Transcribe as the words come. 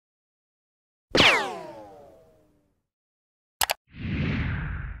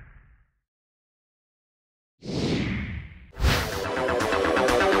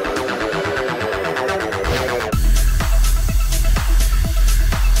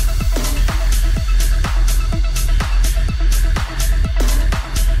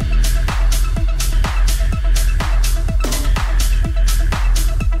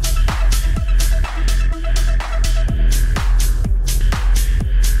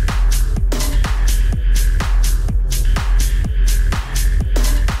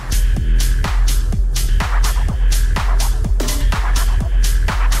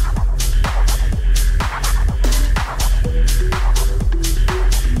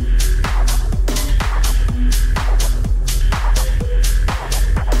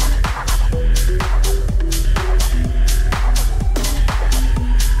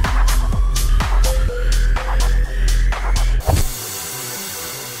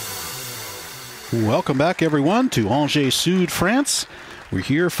Welcome back, everyone, to Angers Sud, France. We're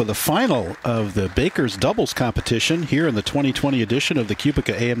here for the final of the Baker's Doubles competition here in the 2020 edition of the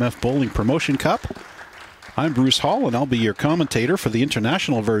Cubica AMF Bowling Promotion Cup. I'm Bruce Hall, and I'll be your commentator for the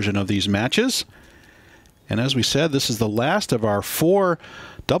international version of these matches. And as we said, this is the last of our 4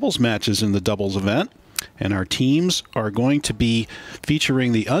 doubles matches in the doubles event. And our teams are going to be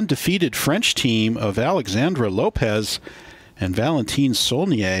featuring the undefeated French team of Alexandra Lopes and Valentin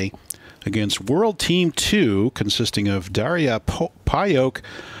Saulnier against World Team 2, consisting of Daria Pajak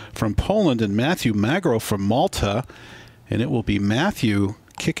from Poland and Matthew Magro from Malta. And it will be Matthew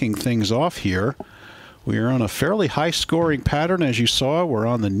kicking things off here. We are on a fairly high-scoring pattern. As you saw, we're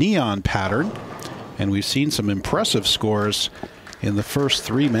on the neon pattern. And we've seen some impressive scores in the first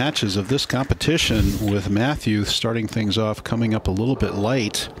 3 matches of this competition, with Matthew starting things off coming up a little bit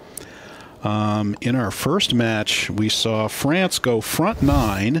light. In our first match, we saw France go front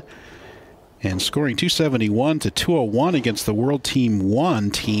 9 and scoring 271 to 201 against the World Team 1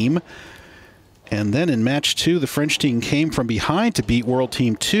 team. And then in match 2, the French team came from behind to beat World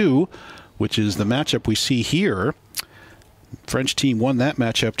Team 2, which is the matchup we see here. French team won that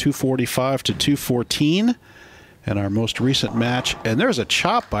matchup 245 to 214. And our most recent match, and there's a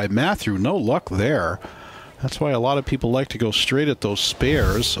chop by Matthew, no luck there. That's why a lot of people like to go straight at those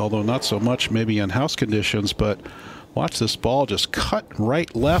spares, although not so much maybe in house conditions. But watch this ball just cut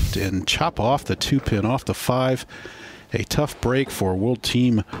right, left, and chop off the 2-pin off the 5. A tough break for World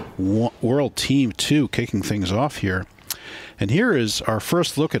Team 2 kicking things off here. And here is our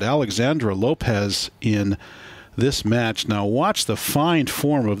first look at Alexandra Lopes in this match. Now watch the fine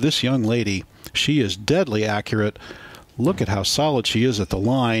form of this young lady. She is deadly accurate. Look at how solid she is at the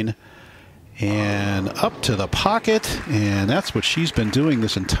line. And up to the pocket. And that's what she's been doing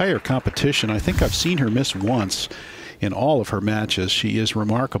this entire competition. I think I've seen her miss once in all of her matches. She is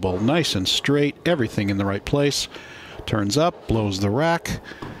remarkable. Nice and straight. Everything in the right place. Turns up, blows the rack.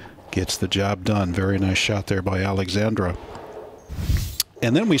 Gets the job done. Very nice shot there by Alexandra.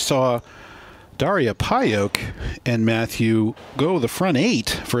 And then we saw Daria Pajak and Matthew go the front 8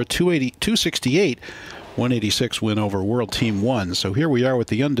 for a 268, 186 win over World Team 1. So here we are with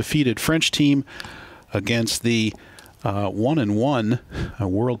the undefeated French team against the 1-1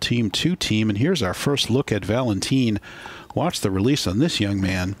 World Team 2 team. And here's our first look at Valentin. Watch the release on this young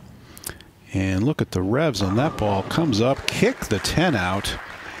man. And look at the revs on that ball. Comes up, kick the 10 out,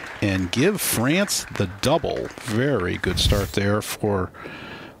 and give France the double. Very good start there for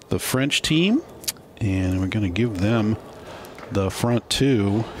the French team. And we're going to give them the front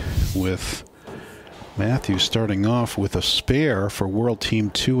 2, with Matthew starting off with a spare for World Team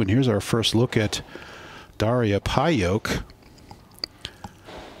 2. And here's our first look at Daria Pajak.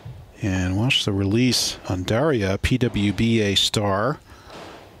 And watch the release on Daria, PWBA star.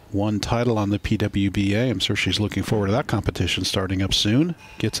 Won title on the PWBA. I'm sure she's looking forward to that competition starting up soon.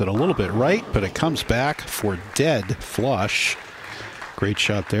 Gets it a little bit right, but it comes back for dead flush. Great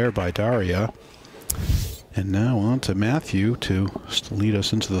shot there by Daria. And now on to Matthew to lead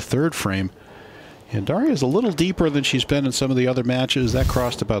us into the third frame. And Daria is a little deeper than she's been in some of the other matches. That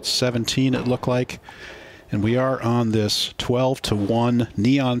crossed about 17, it looked like. And we are on this 12-1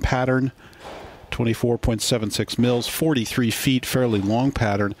 neon pattern. 24.76 mils, 43 feet, fairly long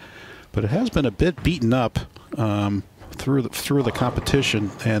pattern. But it has been a bit beaten up through the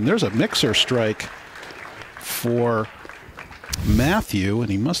competition. And there's a mixer strike for Matthew, and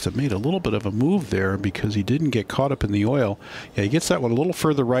he must have made a little bit of a move there because he didn't get caught up in the oil. Yeah, he gets that one a little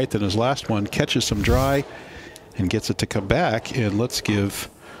further right than his last one, catches some dry, and gets it to come back. And let's give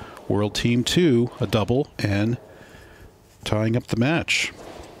World Team 2 a double and tying up the match.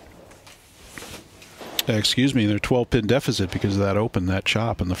 Excuse me, they're 12-pin deficit because of that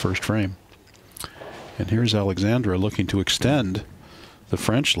chop in the first frame. And here's Alexandra looking to extend the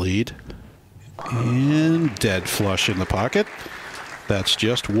French lead. And dead flush in the pocket. That's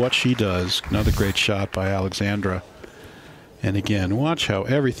just what she does. Another great shot by Alexandra. And again, watch how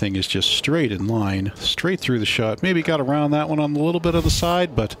everything is just straight in line, straight through the shot. Maybe got around that one on a little bit of the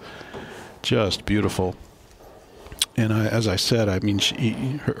side, but just beautiful. And as I said, I mean,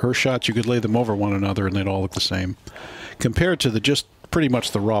 her shots, you could lay them over one another and they'd all look the same. Compared to just pretty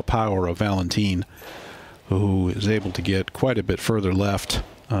much the raw power of Valentin, who is able to get quite a bit further left,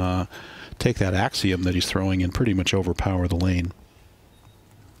 take that axiom that he's throwing and pretty much overpower the lane.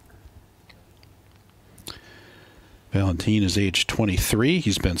 Valentin is age 23.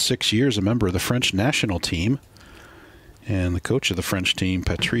 He's been 6 years a member of the French national team. And the coach of the French team,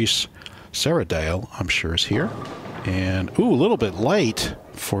 Patrice Saradale, I'm sure is here. And, ooh, a little bit light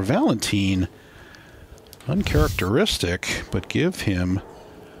for Valentin. Uncharacteristic, but give him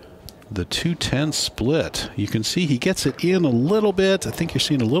the 210 split. You can see he gets it in a little bit. I think you're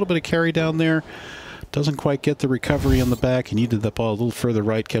seeing a little bit of carry down there. Doesn't quite get the recovery on the back. He needed that ball a little further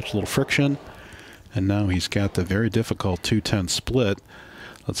right, catch a little friction. And now he's got the very difficult 210 split.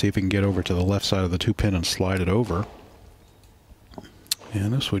 Let's see if he can get over to the left side of the 2-pin and slide it over.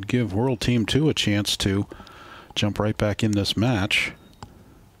 And this would give World Team 2 a chance to jump right back in this match.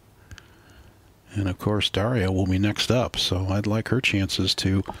 And of course, Daria will be next up, so I'd like her chances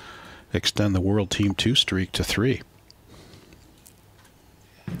to extend the World Team 2 streak to 3.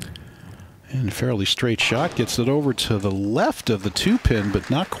 And a fairly straight shot gets it over to the left of the 2-pin, but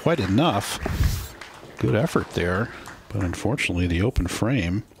not quite enough. Good effort there, but unfortunately the open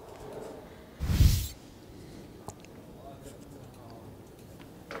frame.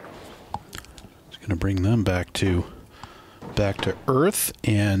 It's going to bring them back to earth,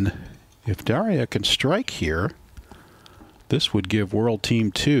 and if Daria can strike here, this would give World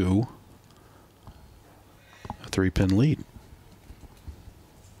Team 2 a 3-pin lead.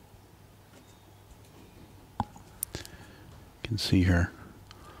 You can see her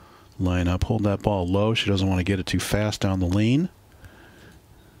line up, hold that ball low. She doesn't want to get it too fast down the lane.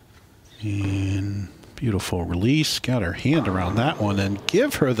 And beautiful release. Got her hand around that one and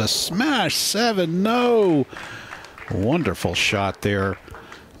give her the smash 7. No! Wonderful shot there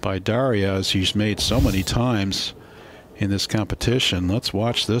by Daria, as he's made so many times in this competition. Let's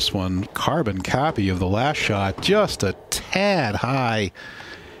watch this one. Carbon copy of the last shot, just a tad high,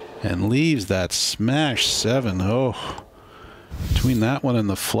 and leaves that smash 7. Oh, between that one and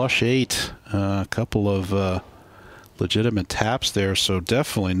the flush 8, a couple of legitimate taps there, so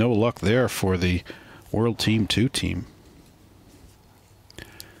definitely no luck there for the World Team 2 team.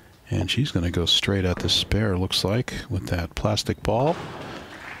 And she's going to go straight at the spare, looks like, with that plastic ball.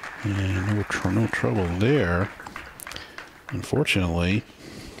 And no trouble there. Unfortunately,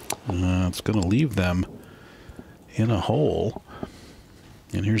 it's going to leave them in a hole.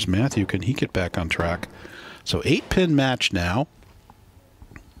 And here's Matthew. Can he get back on track? So 8-pin match now,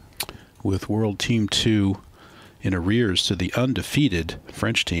 with World Team 2 in arrears to the undefeated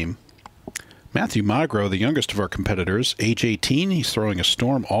French team. Matthew Magro, the youngest of our competitors, age 18. He's throwing a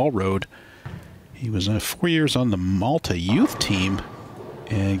Storm All-Road. He was 4 years on the Malta youth team.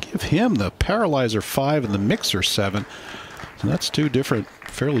 And give him the Paralyzer 5 and the Mixer 7. So that's two different,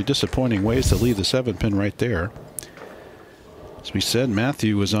 fairly disappointing ways to leave the 7-pin right there. As we said,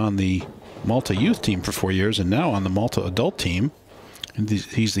 Matthew was on the Malta youth team for 4 years and now on the Malta adult team. And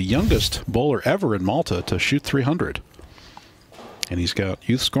he's the youngest bowler ever in Malta to shoot 300. And he's got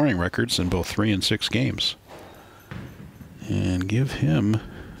youth scoring records in both 3 and 6 games. And give him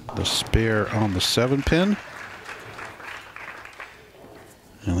the spare on the 7-pin.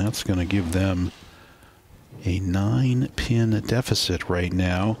 And that's going to give them a 9-pin deficit right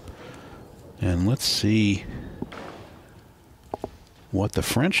now. And let's see what the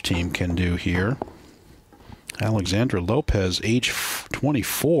French team can do here. Alexandra Lopes, age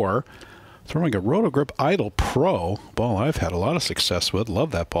 24, throwing a Rotogrip Idol Pro, ball I've had a lot of success with.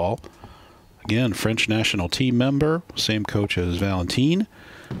 Love that ball. Again, French national team member, same coach as Valentin,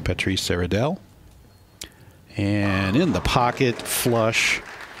 Patrice Seradel. And in the pocket, flush,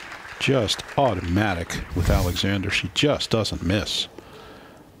 just automatic with Alexandra. She just doesn't miss.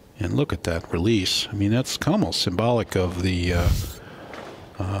 And look at that release. I mean, that's almost symbolic of the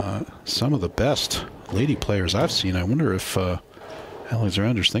some of the best lady players I've seen. I wonder if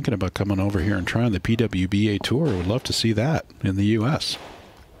Alexandra's thinking about coming over here and trying the PWBA Tour. Would love to see that in the U.S.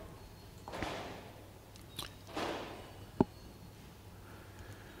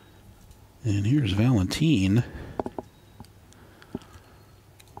 And here's Valentin.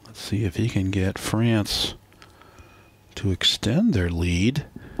 Let's see if he can get France to extend their lead.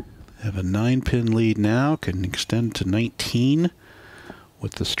 They have a 9-pin lead now, can extend to 19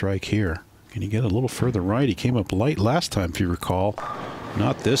 with the strike here. Can he get a little further right? He came up light last time, if you recall.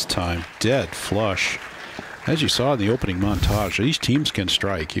 Not this time. Dead flush. As you saw in the opening montage, these teams can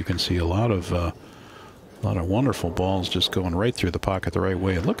strike. You can see a lot of wonderful balls just going right through the pocket the right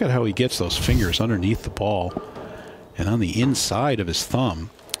way. And look at how he gets those fingers underneath the ball and on the inside of his thumb.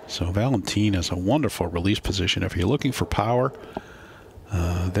 So Valentin has a wonderful release position. If you're looking for power,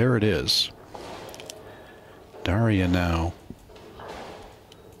 there it is. Daria now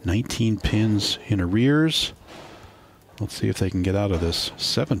 19 pins in arrears. Let's see if they can get out of this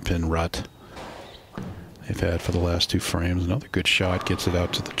 7-pin rut they've had for the last 2 frames. Another good shot, gets it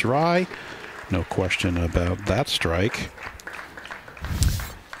out to the dry. No question about that strike.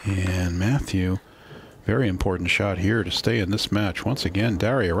 And Matthew, very important shot here to stay in this match. Once again,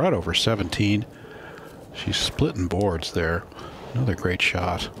 Daria right over 17. She's splitting boards there. Another great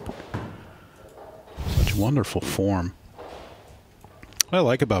shot. Such wonderful form. What I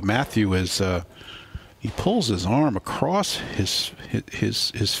like about Matthew is he pulls his arm across his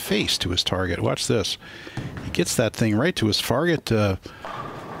face to his target. Watch this. He gets that thing right to his target.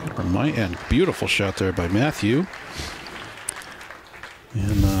 And beautiful shot there by Matthew.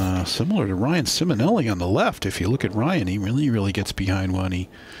 And similar to Ryan Simonelli on the left. If you look at Ryan, he really gets behind one. He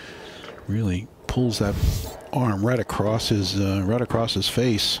really pulls that arm right across his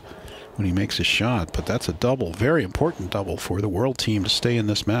face when he makes his shot. But that's a double, very important double for the world team to stay in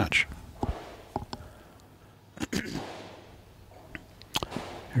this match.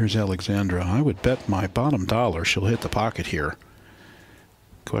 Here's Alexandra. I would bet my bottom dollar she'll hit the pocket here.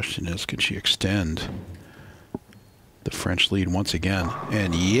 Question is, can she extend the French lead once again?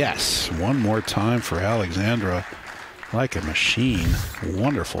 And yes, one more time for Alexandra. Like a machine.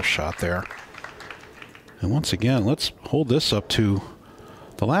 Wonderful shot there. And once again, let's hold this up to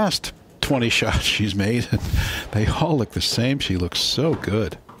the last 20 shots she's made. They all look the same. She looks so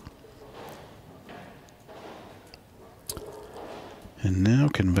good. And now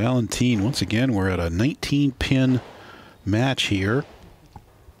can Valentin, once again, we're at a 19-pin match here.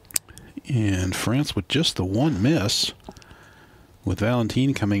 And France with just the one miss, with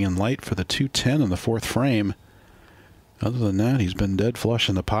Valentin coming in light for the 210 in the fourth frame. Other than that, he's been dead flush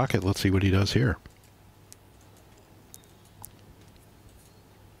in the pocket. Let's see what he does here.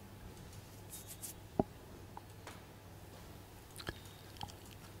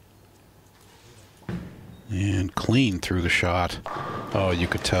 And clean through the shot. Oh, you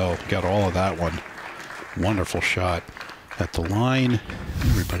could tell. Got all of that one. Wonderful shot. At the line,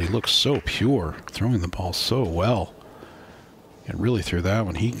 everybody looks so pure, throwing the ball so well. And really threw that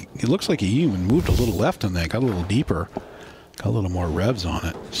one. He looks like he even moved a little left in that, got a little deeper, got a little more revs on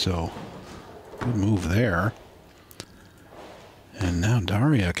it. So, good move there. And now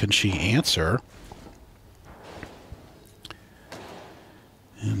Daria, can she answer?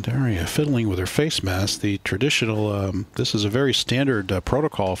 And Daria fiddling with her face mask. The traditional, this is a very standard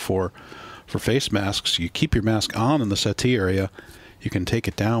protocol for face masks. You keep your mask on in the settee area. You can take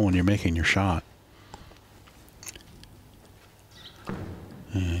it down when you're making your shot.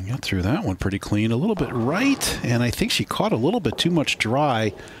 And got through that one pretty clean. A little bit right, and I think she caught a little bit too much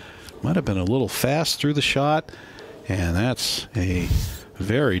dry. Might have been a little fast through the shot. And that's a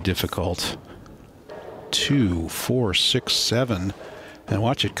very difficult 2, 4, 6, 7. And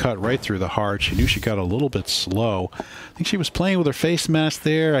watch it cut right through the heart. She knew she got a little bit slow. I think she was playing with her face mask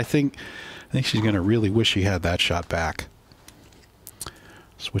there. I think she's going to really wish she had that shot back.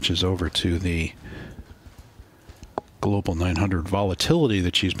 Switches over to the Global 900 volatility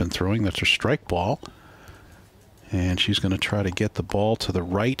that she's been throwing. That's her strike ball. And she's going to try to get the ball to the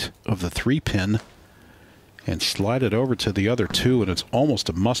right of the 3-pin and slide it over to the other 2, and it's almost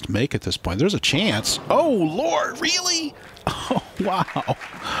a must-make at this point. There's a chance. Oh, Lord, really? Oh, wow.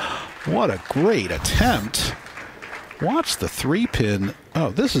 What a great attempt. Watch the 3-pin. Oh,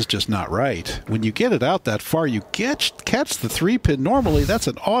 this is just not right. When you get it out that far, you catch the 3-pin. Normally, that's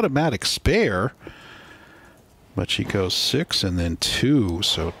an automatic spare. But she goes 6 and then 2.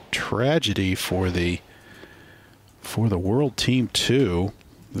 So tragedy for the World Team 2.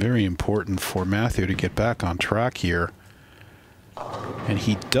 Very important for Matthew to get back on track here. And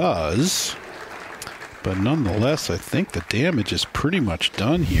he does. But nonetheless, I think the damage is pretty much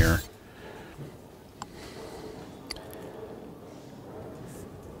done here.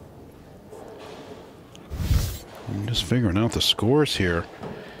 I'm just figuring out the scores here.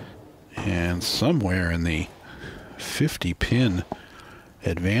 And somewhere in the 50-pin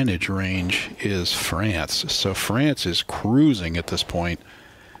advantage range is France. So France is cruising at this point.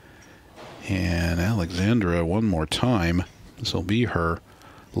 And Alexandra, one more time. This will be her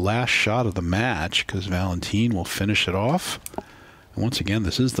last shot of the match because Valentin will finish it off. And once again,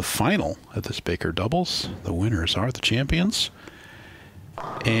 this is the final of this Baker doubles. The winners are the champions.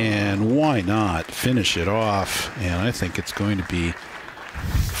 And why not finish it off? And I think it's going to be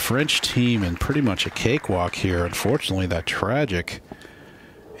French team in pretty much a cakewalk here. Unfortunately, that tragic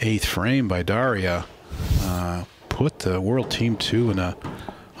 8th frame by Daria put the World Team 2 in a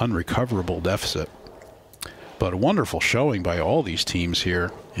unrecoverable deficit. But a wonderful showing by all these teams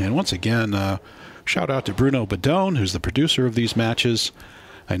here. And once again, shout out to Bruno Bidone, who's the producer of these matches.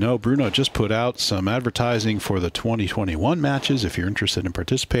 I know Bruno just put out some advertising for the 2021 matches. If you're interested in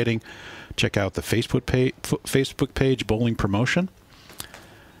participating, check out the Facebook page Bowling Promotion.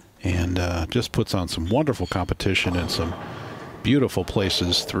 And just puts on some wonderful competition in some beautiful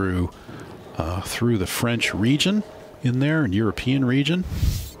places through the French region in there and European region.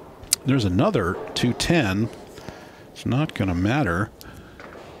 There's another 210. It's not going to matter.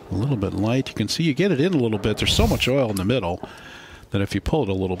 a little bit light. You can see you get it in a little bit. There's so much oil in the middle that if you pull it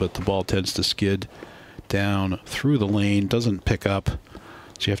a little bit, the ball tends to skid down through the lane, doesn't pick up.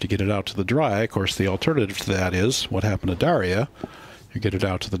 So you have to get it out to the dry. Of course, the alternative to that is what happened to Daria. You get it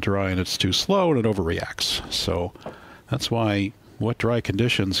out to the dry and it's too slow and it overreacts. So that's why wet dry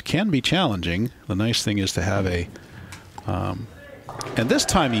conditions can be challenging. The nice thing is to have a and this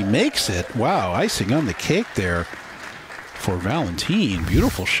time he makes it. Wow, icing on the cake there for Valentin.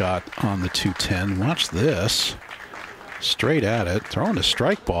 Beautiful shot on the 210. Watch this. Straight at it, throwing a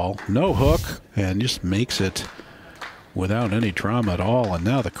strike ball, no hook, and just makes it without any drama at all. And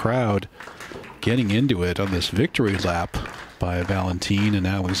now the crowd getting into it on this victory lap by Valentin and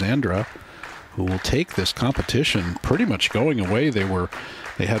Alexandra, who will take this competition pretty much going away. They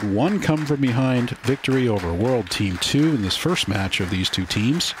had one come from behind victory over World Team 2 in this first match of these two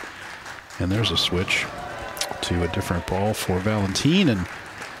teams. And there's a switch to a different ball for Valentin, and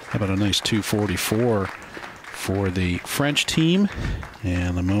how about a nice 244 for the French team.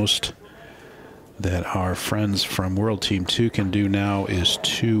 And the most that our friends from World Team 2 can do now is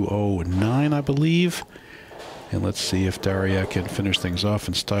 209, I believe. And let's see if Daria can finish things off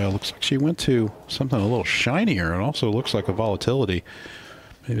in style. Looks like she went to something a little shinier, and also looks like a volatility.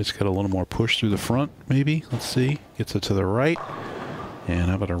 Maybe it's got a little more push through the front, maybe. Let's see. Gets it to the right. And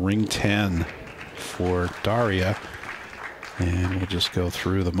how about a ring 10 for Daria? And we'll just go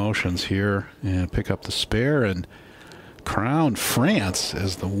through the motions here and pick up the spare and crown France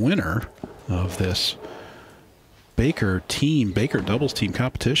as the winner of this Baker doubles team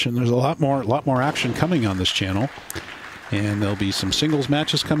competition. There's a lot more action coming on this channel, and there'll be some singles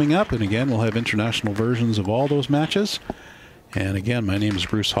matches coming up, and again we'll have international versions of all those matches. And again, my name is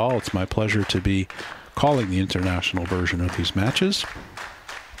Bruce Hall. It's my pleasure to be calling the international version of these matches,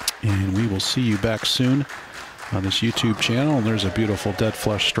 and we will see you back soon on this YouTube channel. And there's a beautiful dead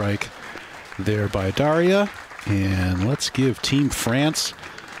flush strike there by Daria, and let's give Team France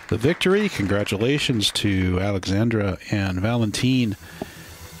the victory. Congratulations to Alexandra and Valentin,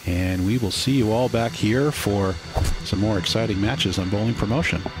 and we will see you all back here for some more exciting matches on Bowling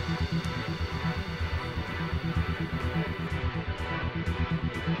Promotion.